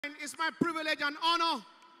It's my privilege and honor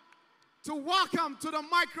to welcome to the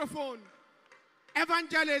microphone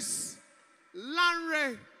Evangelist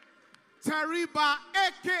LANRE Teriba,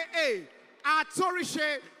 aka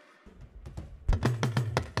Atorishe.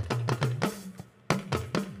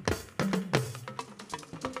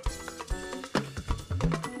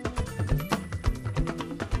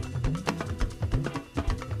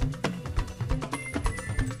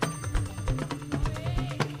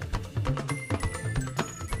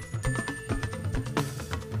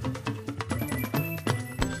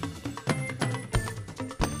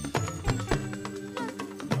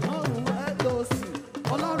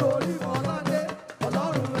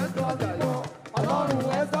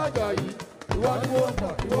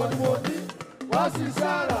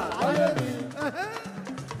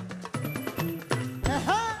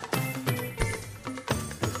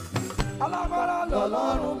 Alágbára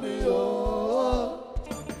lọ́lọ́run mi o,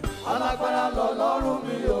 alágbára lọ́lọ́run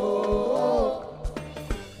mi o,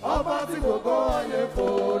 ọba tí gbogbo ayé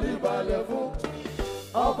forí balẹ̀ fún,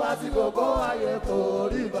 ọba tí gbogbo ayé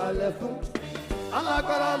forí balẹ̀ fún,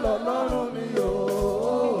 alágbára lọ́lọ́run mi o.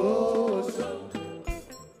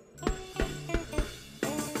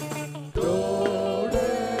 Dòrè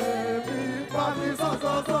mi fá mi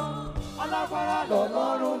sọ́sọ́sọ́, alágbára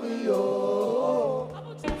lọ́lọ́run mi o.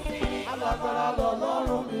 Alágbára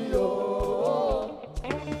lọ́lọ́run mi o,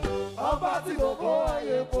 ọba tí gbogbo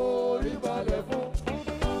ayé forí balẹ̀ fún,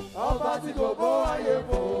 ọba tí gbogbo ayé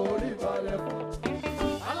forí balẹ̀ fún,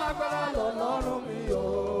 alágbára lọ́lọ́run mi o.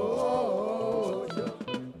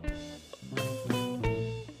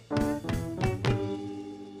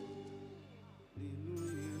 Nínú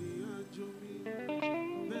ìrìn àjò mi,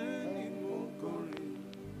 bẹ́ẹ̀ ni mo kọrin,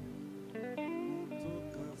 mo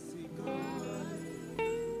tọ́ka sí Kálárì.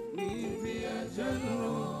 Níbi ẹ̀jẹ̀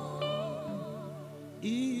lọ,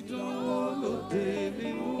 ìdánwò ló dé mi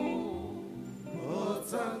mú,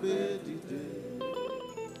 ọ̀tá gbé dìde.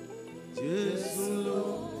 Jésù ló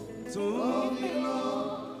tó mi lọ,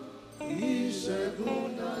 ìṣẹ́gun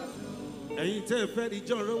dájú. Ẹ̀yin tẹ́ ẹ fẹ́ rí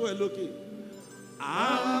John rọ́wọ́ ẹ lókè.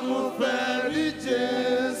 Àmọ́ fẹ́ rí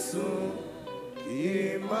Jésù kí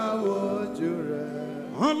n má wojú rẹ̀.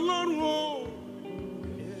 Ọlọ́run o,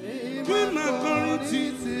 kí n máa kọrin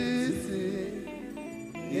títí.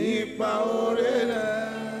 Nípa oore rẹ̀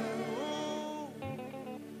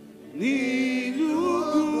ní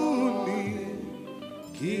ìlúgun ni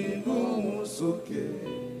kí n gbóhùn sókè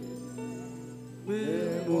pé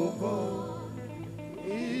mo bọ́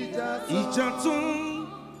ìjà tó ń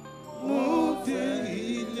mú dé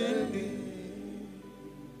ilé mi.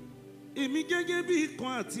 Èmi gẹ́gẹ́ bí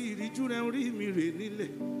ikán àti ìríjú rẹ̀ orí mi rè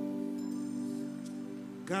nílẹ̀.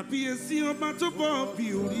 Kàbíyèsí ọba tó bọ̀ bí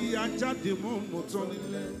orí ajáde mọ́ mọ́tọ́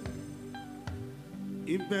nílẹ̀.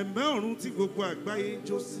 Ìbẹ̀m̀bẹ̀ ọ̀run tí gbogbo àgbáyé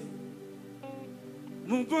jó sí.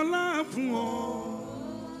 Mo bọ́lá fún ọ.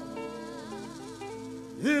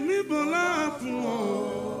 Èmi bọ́lá fún ọ.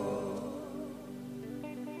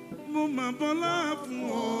 Mo mà bọ́lá fún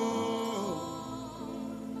ọ.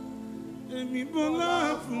 Èmi bọ́lá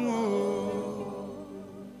fún ọ.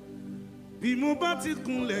 Bí mo bá ti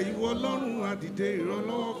kúnlẹ̀ ìwọ Ọlọ́run á dìde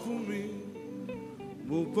ìrànlọ́wọ́ fún mi.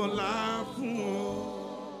 Mo bọ́lá fún ọ.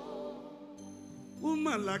 Ó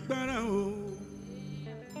mà lágbára o.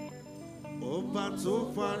 Ọba tó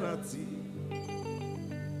farati.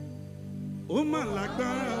 Ó mà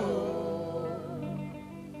lágbára o.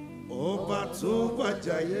 Ọba tó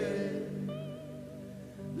wàjàyè.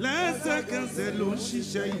 Lẹ́sẹ̀kẹsẹ̀ ló ń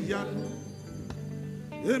ṣiṣẹ́ ìyanu.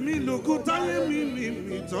 Èmi lògo táyé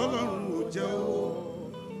mi tọ́lọ́run ò jẹ́ o.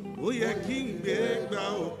 Ó yẹ kí n gbé gba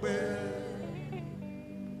ọpẹ́.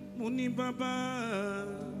 Mo ní bàbá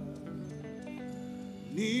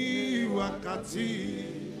ní wákàtí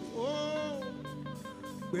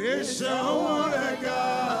gbéṣẹ́ ọwọ́ rẹ̀ ga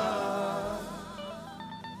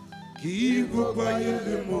kí gbogbo ayé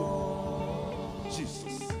lè mọ̀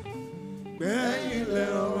Jesus gbẹ̀yìn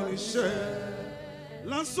lẹ́rọ̀ iṣẹ́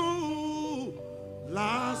lásán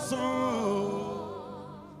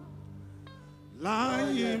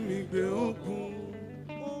láyé mi gbé ogun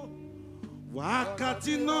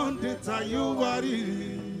wákàtí náà dé ta yóò wá rírì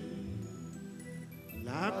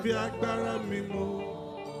lábẹ́ agbára mímọ́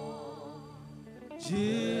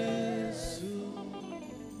Jésù.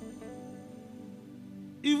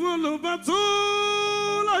 Ìwọ lọba tó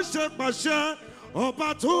láṣẹ pàṣẹ, ọba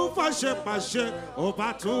tó fàṣẹ pàṣẹ, ọba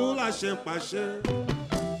tó láṣẹ pàṣẹ.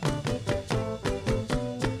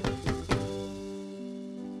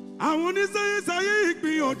 Àwọn oníṣẹ́yẹsẹ́yẹ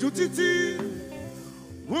ìgbìyànjú títí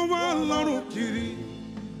wọ́n wá lọ́rùn kiri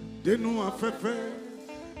dénú afẹ́fẹ́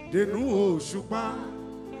dénú òṣùpá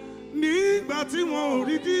nígbà tí wọn ò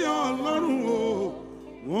rí dí Ọlọ́run o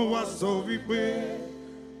wọ́n wá sọ wípé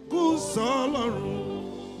kò sọ Ọlọ́run.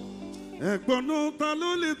 Ẹ̀gbọ́n náà ta ló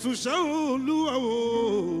lè túṣẹ́ Olúwa o?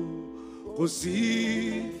 Kò sí,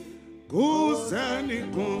 kò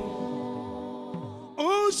sẹ́nìkan.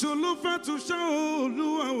 Oṣù ló fẹ́ túṣẹ́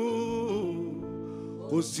Olúwa o?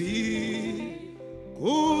 Kò sí,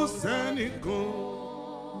 kò sẹ́nìkan.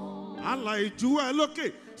 Alàìjú ẹ lókè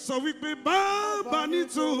sọ wípé bàbá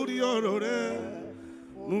nítorí ọ̀rọ̀ rẹ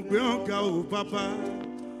mo gbé ọ̀gá o bàbá.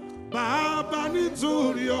 Bàbá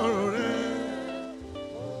nítorí ọ̀rọ̀ rẹ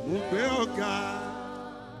mo gbé ọ̀gá.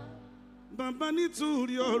 Bàbá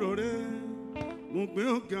nítorí ọ̀rọ̀ rẹ mo gbé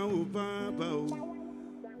ọ̀gá o bàbá o.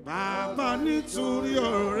 Bàbá nítorí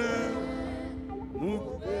ọ̀rọ̀ rẹ mo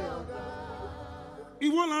gbé ọ̀gá.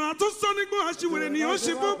 Ìwọ lára tó sọ nígbà àṣìwèrè ni ó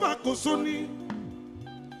ṣe bó bá kò sọ ní.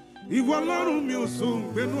 Ìwọ Ọlọ́run mi ò so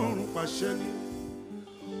gbénú ọ̀run pàṣẹ ni.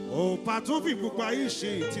 Ọ̀pá tó fi pupa yìí ṣe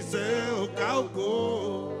ìtìsẹ̀ ọ̀gá ògo.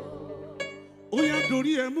 Ó yá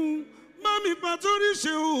dorí ẹ mú má mi bá torí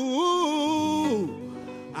ṣe o.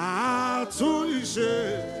 Àtórí ṣe.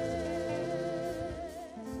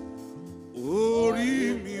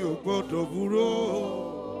 Orí mi ò gbọ́dọ̀ burú.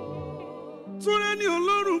 Torí ẹni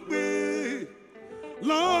Ọlọ́run pé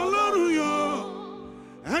lọ́lọ́run yọ.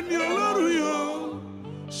 Ẹni Ọlọ́run yọ.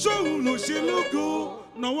 Ṣóhun ló ṣe lógo,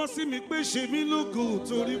 náwó sí mi pé ṣe mí lógo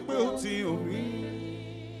torí pé ó ti hàn mí.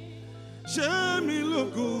 Ṣe mí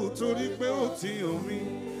lógo torí pé ó ti hàn mí.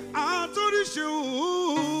 Àtóríṣe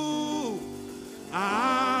ooo,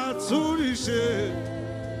 àtóríṣe.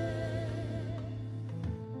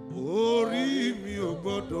 Orí mi ò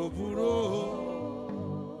gbọ́dọ̀ burú.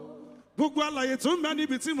 Gbogbo àlàyé tó ń bẹ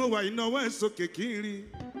níbi tí mo wà ìnáwó ẹ̀ sókè kí n rí.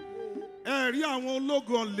 Ẹ rí àwọn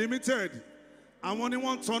ológo unlimited. Àwọn ni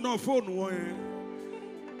wọ́n ń tanná fóònù wọn yẹn.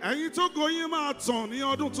 Ẹ̀yin tó goyin máa tàn ní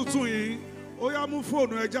ọdún tuntun yìí. Ó yá mú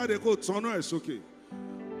fóònù ẹ jáde kó tanná ẹ̀ sókè.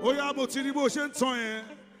 Ó yá mo ti rí bó ṣe ń tan yẹn.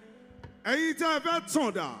 Ẹ̀yin tẹ́ ẹ fẹ́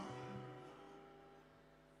tàn dà.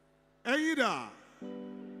 Ẹ̀yin dà.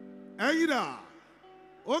 Ẹ̀yin dà.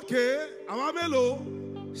 Ókè, àwa mélòó?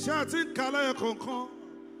 Ṣé ẹ ti ń kalẹ̀ ẹ̀ kọ̀ọ̀kan?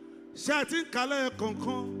 Ṣé ẹ ti ń kalẹ̀ ẹ̀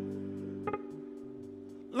kọ̀ọ̀kan?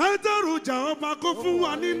 Látàrú ìjà ọba kó fún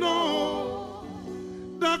wa nínú.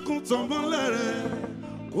 Dákun tàn mọ́lẹ̀ rẹ̀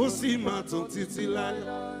kó sì máa tàn títí láé.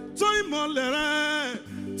 Tàn ìmọ́lẹ̀ rẹ̀,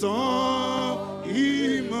 tàn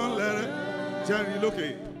ìmọ́lẹ̀ rẹ̀. Jẹ́rìí lókè.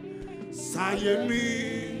 Sáyé mi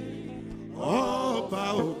ọba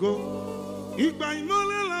ògo. Ìgbà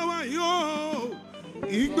ìmọ́lẹ̀ làwa yóò.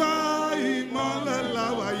 Ìgbà ìmọ́lẹ̀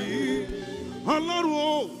làwa yìí. Ọlọ́run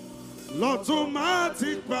o, lọ́tún máa ti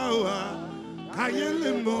pa wá. Káyé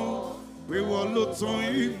lè mọ̀ pé wọ́n ló tàn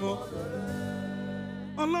ìmọ̀.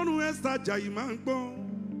 Ọlọ́run Ẹ́sítà Àjàyí máa ń gbọ́.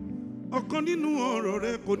 Ọ̀kan nínú ọ̀rọ̀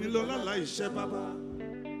rẹ kò ní lọ láláì iṣẹ́ bàbá.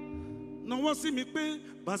 Nawọ́ sí mi pé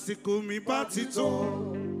básìkò mi bá ti tó.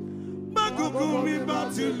 Bágògò mi bá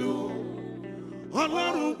ti lù.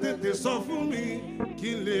 Ọlọ́run tètè sọ fún mi kí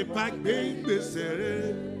n lè bá gbé ìgbésẹ̀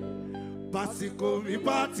rere. Básìkò mi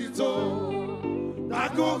bá ti tó.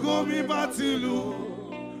 Bágògò mi bá ti lù.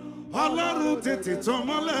 Ọlọ́run tètè tàn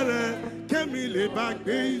mọ́lẹ̀ rẹ̀ kémi lè bá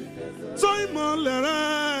gbé tàn ìmọ́lẹ̀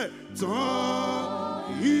rẹ̀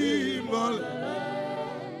tàn ìmọ́lẹ̀.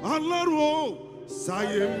 Ọlọ́run o,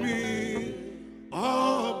 sáyé mi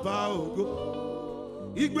ọba ògo.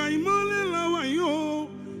 Ìgbà ìmọ́lẹ̀ làwa yìí o,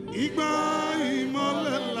 ìgbà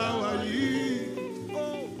ìmọ́lẹ̀ làwa yìí.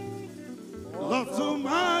 Lọ́tún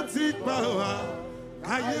máa ti pa wá,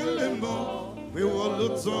 káyé lè mọ̀ pé wọ́n ló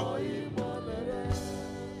tàn.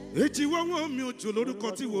 Èjì wọ́wọ́ mi òjò lórúkọ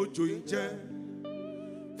tí wo òjò yìí jẹ́.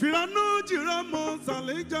 Fìrànà jìrà mọ́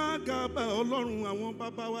sàlẹ̀jà gàbà Ọlọ́run àwọn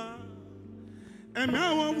bàbá wa. Ẹ̀mí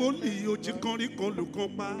àwọn wòlíì òjì kan rí kan lù kan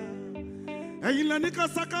pa. Ẹ̀yin lẹni ká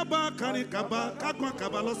sákábà kárin kàbà kákan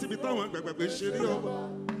àkàbà lọ síbi táwọn gbẹ̀gbẹ̀gbẹ̀ ṣe rí ọba.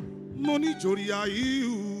 Mo ní jòrí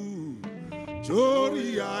àyíhù, jòrí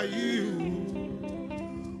àyíhù.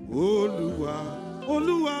 Olúwa,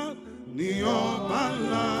 Olúwa ni ọba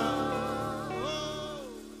ńlá.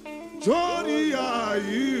 Jòrí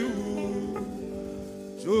àyíhù,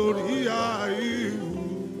 jòrí àyíhù.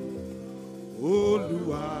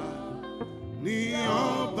 Olúwa ni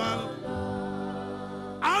ọba ńlá.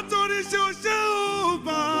 Àtòríṣe òṣè ò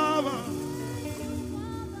bàbá.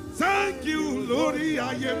 Thank you lórí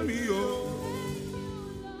ayé mi o.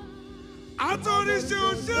 Àtòríṣe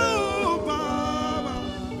òṣè ò bàbá.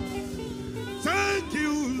 Thank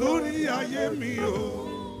you lórí ayé mi o.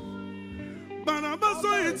 Bàràbá sọ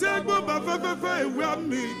ètí ẹgbọ́n bá fẹ́fẹ́fẹ́ ìwé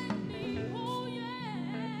mi.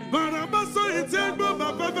 Bàràbá sọ ètí ẹgbọ́n bá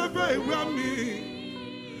fẹ́fẹ́fẹ́ ìwé mi.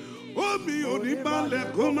 omi ò ní balẹ̀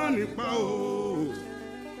kó má nípa o.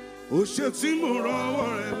 Ó ṣe tí mo rọwọ́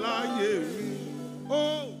rẹ̀ láyé mi.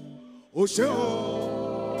 Ó ṣe o.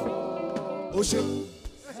 Ó ṣe o.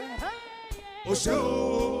 Ó ṣe o.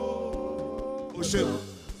 Ó ṣe o.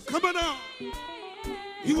 Come on now.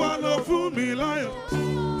 Ìwọ ló fún mi láyọ̀,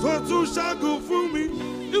 tó tún ṣẹ́gun fún mi.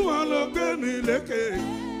 Ìwọ ló gbé mi lékè,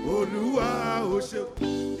 Olúwa ó ṣe o.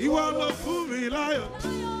 Ìwọ ló fún mi láyọ̀,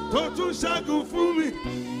 tó tún ṣẹ́gun fún mi.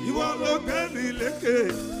 Ìwọ ló gbé mi lékè,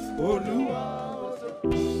 Olúwa ó ṣe o.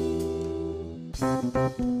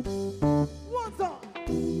 What's up?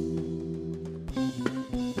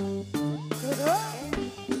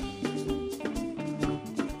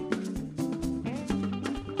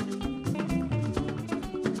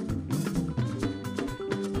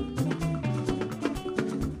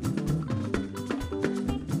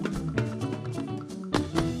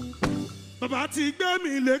 Bàbá ti gbé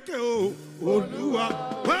mi lékè o, Olúwa.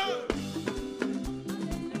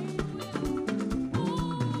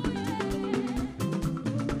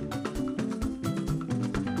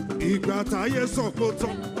 Ìgbà táyé sọ̀kò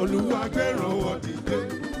tán, Olúwa gbé ìrànwọ́ dìde.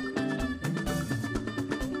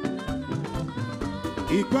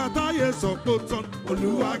 Ìgbà táyé sọ̀kò tán,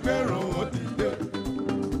 Olúwa gbé ìrànwọ́ dìde.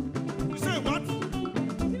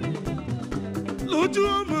 Lójú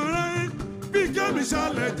ọmọ rẹ̀ bí kẹ́mi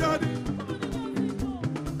ṣàlẹ̀ jáde.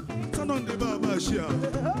 Tọ́nà ní bàbá ṣe à.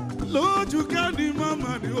 Lójú kẹ́ni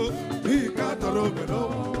màmá ni ó bí ká tọrọ bẹ̀rẹ̀ o.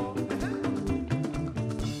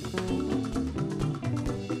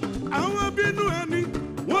 Àwọn bínú ẹni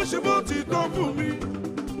wọ́n ṣe bó ti tọ́ fún mi.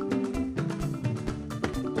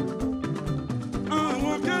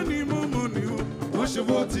 Àwọn kẹ́ni mọ́mọ́ ni ó wọ́n ṣe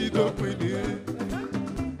bó ti dópin ni.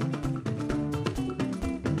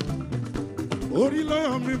 Orí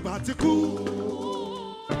lọ́yọ̀ mi bá ti kú.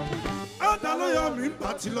 Ẹ̀dá lọ́yọ̀ mi bá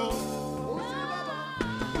ti lọ.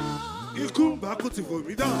 Ikú ń bá kú ti fò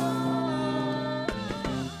mí dá.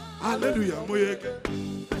 Hallelujah mo yege.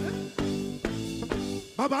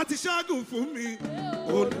 Bàbá ti ṣẹ́gun fún mi.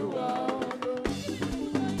 Olúwa.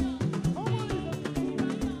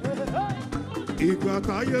 Ìgbà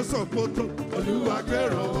táyé sọ̀pọ̀ tó, Olúwa gbé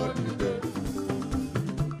ìrànwọ́ dìde.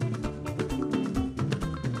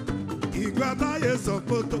 Ìgbà táyé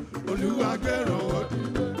sọ̀pọ̀ tó, Olúwa gbé ìrànwọ́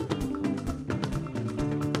dìde.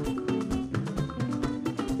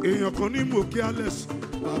 Èèyàn kan ní mo kí Alex,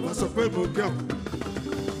 bàbá sọ pé mo kí ọ.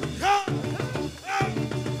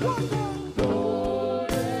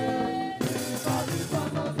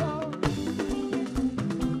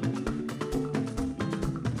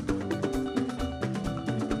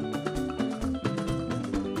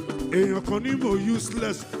 Èèyàn kan ní mo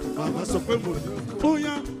useless, bàbá sọ pé mo ní.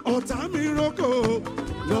 Bóyá ọ̀tá mi rókò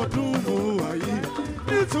lọ́dún mo wà yìí,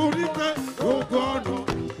 nítorí pé gbogbo ọ̀nà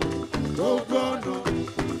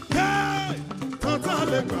tọ́tà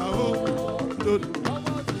lè gbà ó lòdì.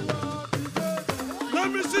 Let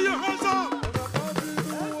me see your hands up.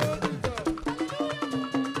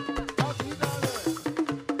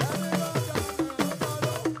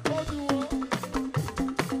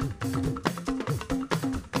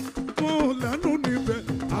 Mo lẹ́nu níbẹ̀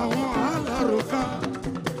àwọn aláròká.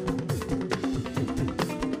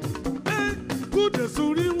 Kúdẹ̀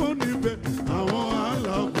sórí wọn níbẹ̀ àwọn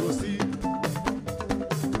alábòsí.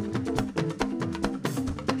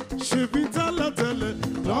 Ṣèbí tẹ́lẹ̀tẹ́lẹ̀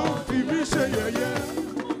lọ́ fi mí ṣe yẹ̀yẹ́.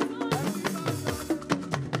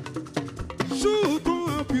 Ṣùgbọ́n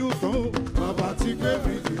àbí òtán o, bàbá ti gbé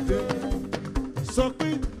mi dìde. Sọ pé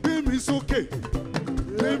gbé mi sókè,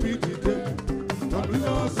 gbé mi dìde. Tàbí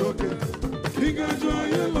lọ sókè, gíga ju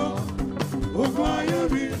ayé lọ. Ogun ayé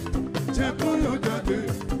mi jẹ́ kó yọ jáde.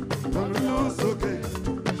 Tàbí lọ sókè,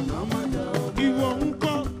 ìwọ ń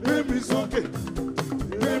kọ́ gbé mi sókè,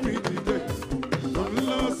 gbé mi dìde. Tàbí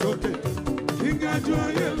lọ sókè, gíga ju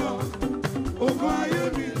ayé lọ. Ogun ayé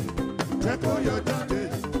mi jẹ́ kó yọ jáde.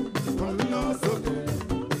 Tàbí lọ sókè.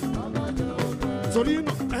 Torí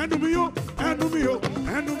náà ẹnu mi yó, ẹnu mi yó,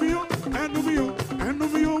 ẹnu mi yó, ẹnu mi yó, ẹnu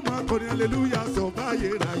mi yó máa kọrin hallelujah sọ báyé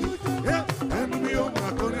ráyé. Ẹnu mi yó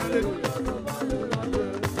máa kọrin hallelujah.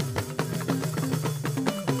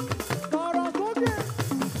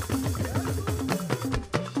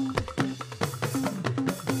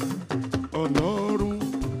 Ọlọ́run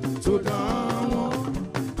tó dá wọn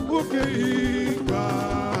òkè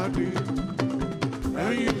ìgbàdì,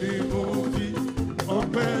 ẹ̀yin ni mo fi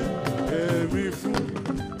ọpẹ́ ẹ̀mí fún.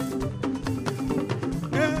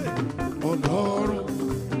 Ọlọ́run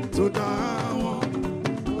tó dá wọn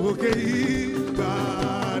òkè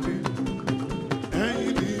ìgbàdì,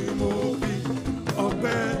 ẹ̀yin ni mo fi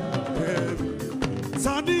ọpẹ́ ẹ̀mí.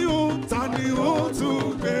 Ta ni ó tún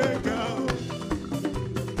gbéga o?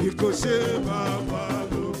 Ìkó ṣe bàbá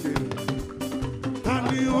lókè. Ta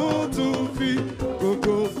ni ó tún fi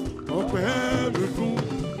gbogbo ọpẹ́ mi fún?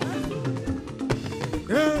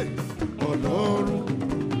 Ọlọ́run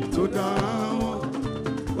tó dá wọn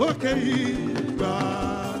òkè ìgbà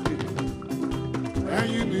mi.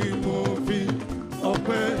 Ẹ̀yin ni mo fi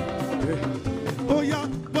ọpẹ́ rẹ̀. Ó yá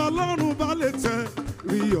bọ́lọ́run bá lè tẹ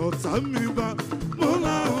rí ọ̀tá mi bá. Mo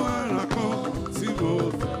láwọn ara kan tí mo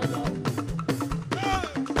fẹ́.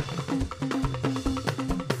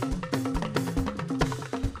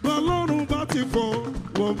 Bọ́lọ́run bá ti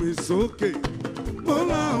fọwọ́ mi sókè. Mo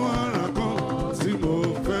láwọn ara kan tí mo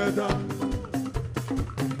fẹ́ dá.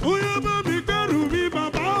 Ó yá bá mi gbẹ́rù mi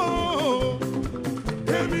bàbá o.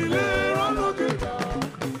 Èmi lè rọ́nà kejì.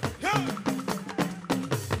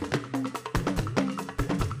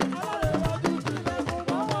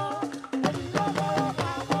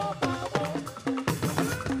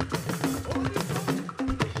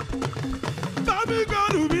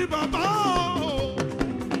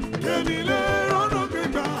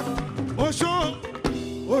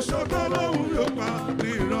 Oṣó tó lóhùn yóò pa ní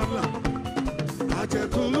ìrọ̀lá. Àjẹ́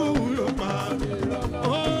tó lóhùn yóò pa ní ìrọ̀lá.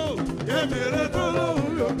 Èmèrè tó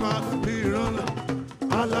lóhùn yóò pa ní ìrọ̀lá.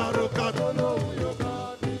 Aláròká tó lóhùn yóò pa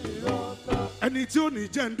ní ìrọ̀lá. Ẹni tí ó ní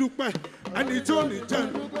jẹ́ ń dúpẹ́, ẹni tí ó ní jẹ́ ń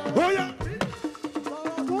dúpẹ́. Ó yá.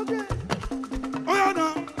 Ó yá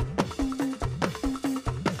náà.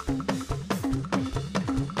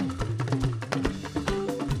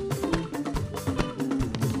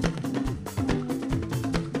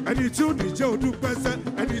 Ẹni tí ó ní jẹ́ odúpẹ́ sẹ́,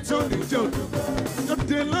 ẹni tí ó ní jẹ́ odúpẹ́. Yóò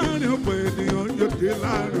dé láàrin ọ̀pọ̀ ènìyàn, yóò dé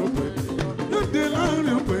láàrin ọ̀pọ̀ ènìyàn, yóò dé láàrin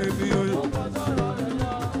ọ̀pọ̀ ènìyàn.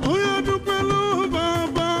 Ó yá dúpẹ́ lọ́wọ́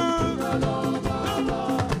bàbá.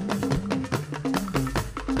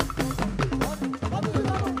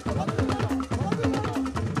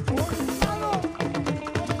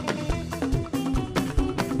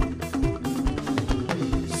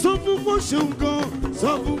 Sọ fún bó ṣeun gan,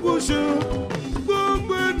 sọ fún bó ṣeun.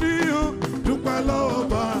 Gbogbo ènìyàn dúpẹ́ lọ́wọ́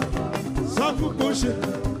bá sáfùkò ṣe.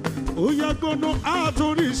 Ó yá gbọ́nà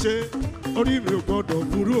àtúnríṣe, orí mi ò gbọ́dọ̀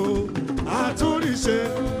burú o. Àtúnríṣe,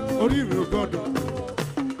 orí mi ò gbọ́dọ̀.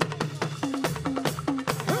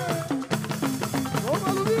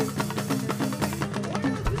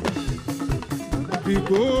 Bí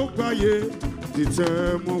gbogbo ayé ti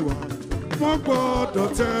tẹ́ mọ́ wa, wọ́n gbọ́dọ̀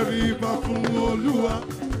tẹríba fún Olúwa.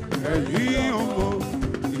 Ẹ̀yin ọmọ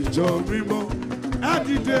ìjọ mímọ́, ẹ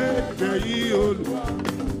dìde kẹ̀yìn Olúwa.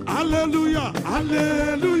 Hallelujah,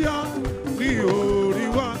 hallelujah ní orí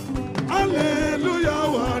wa. Hallelujah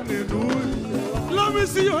wà nínú. Let me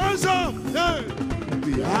see your hands up.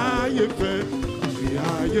 Bí ayé fẹ́, bí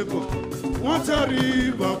ayé kọ̀, wọ́n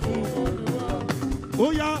tẹríba fún Olúwa. Ó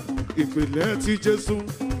yá ìpìlẹ̀ tí Jésù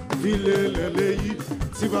fi lélẹ̀ léyìí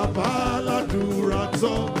tí bàbá aládùúrà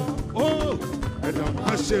tọ́. Ẹ̀dá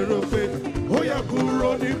máa ṣe rò pé ó yẹ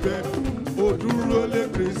kúrò níbẹ̀. Odúró lé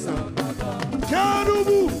Krista.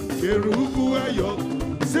 Kérúbù ẹ̀yọ̀,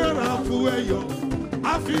 Séráfù ẹ̀yọ̀.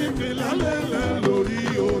 A fi ìpìlẹ̀ lélẹ̀ lórí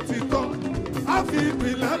òtítọ́. A fi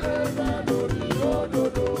ìpìlẹ̀ lélẹ̀ lórí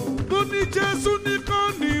òdodo. Mo ní Jésù nìkan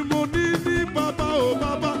ni mo ní ní bàbá o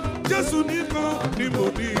bàbá. Jésù nìkan ni mo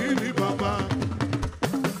ní ní bàbá.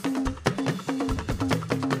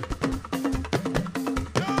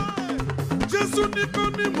 Jésù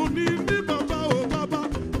nìkan ni mo ní ní bàbá o bàbá.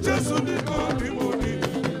 Jésù nìkan ni mo ní.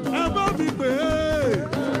 Ẹ bá mi pè é,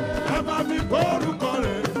 ẹ bá mi gbórúkọ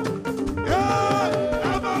rẹ̀.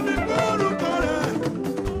 Ẹ bá mi gbórúkọ rẹ̀.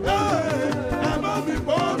 Ẹ bá mi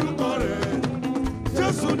gbórúkọ rẹ̀.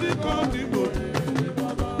 Jésù nìkan ni mo ní.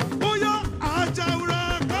 Ó yá àjàwúrà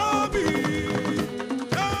kábì.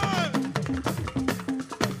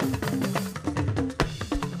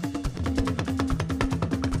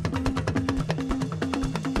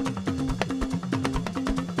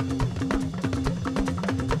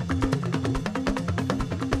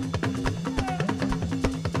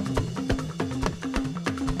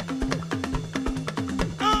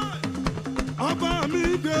 Ọba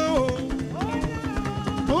mi dé o,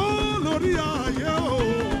 ó lórí ayé o.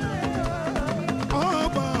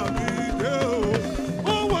 Ọba mi dé o,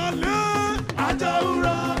 ó wọlé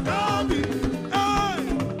àjàwúrà kábì.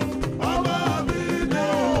 Ọba mi dé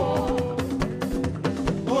o,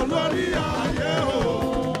 ó lórí ayé o.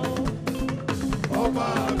 Ọba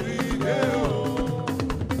mi dé o,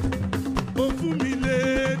 ó fún mi lé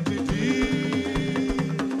dìdí.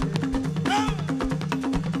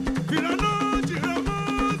 Fìlànà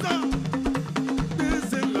jìrọ̀mọ́sà,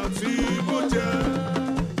 gbèsè láti mo jẹ.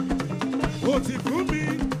 Ó ti fún mi,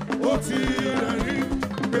 ó ti rẹ̀rí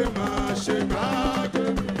pé máa ṣe gbàgbé.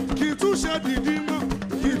 Kì í tún ṣe dìdí mọ́,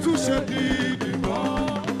 kì í tún ṣe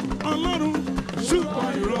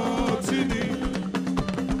rántí ni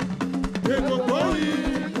pé gbogbo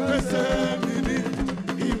ìgbésẹ̀ mi ní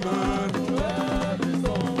Emmanuel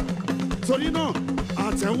sọ. Torí náà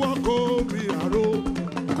àtẹ́wọ́ kó mi àró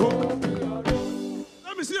kó mi àró.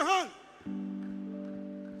 Let me see your hand.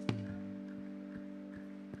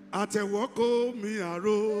 Àtẹ́wọ́ kó mi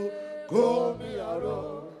àró kó mi àró.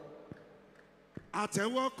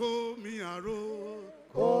 Àtẹ́wọ́ kó mi àró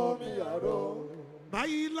kó mi àró.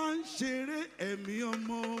 Báyìí là ń ṣeré ẹ̀mí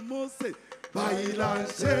ọmọ Mósè. Báyìí là ń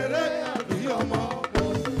ṣeré ẹ̀mí ọmọ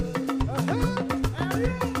Mósè.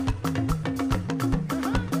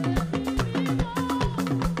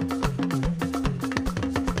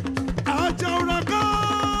 Àjàrà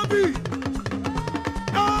kábì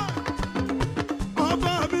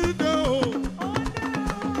ọba mi dé o,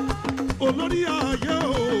 olórí ayé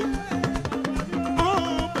o.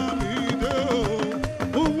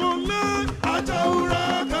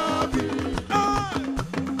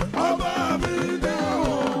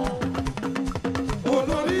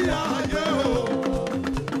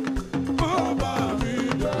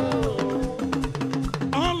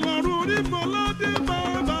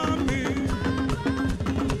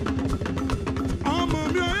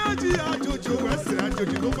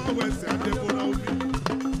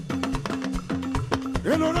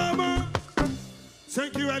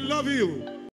 Thank you, I love you.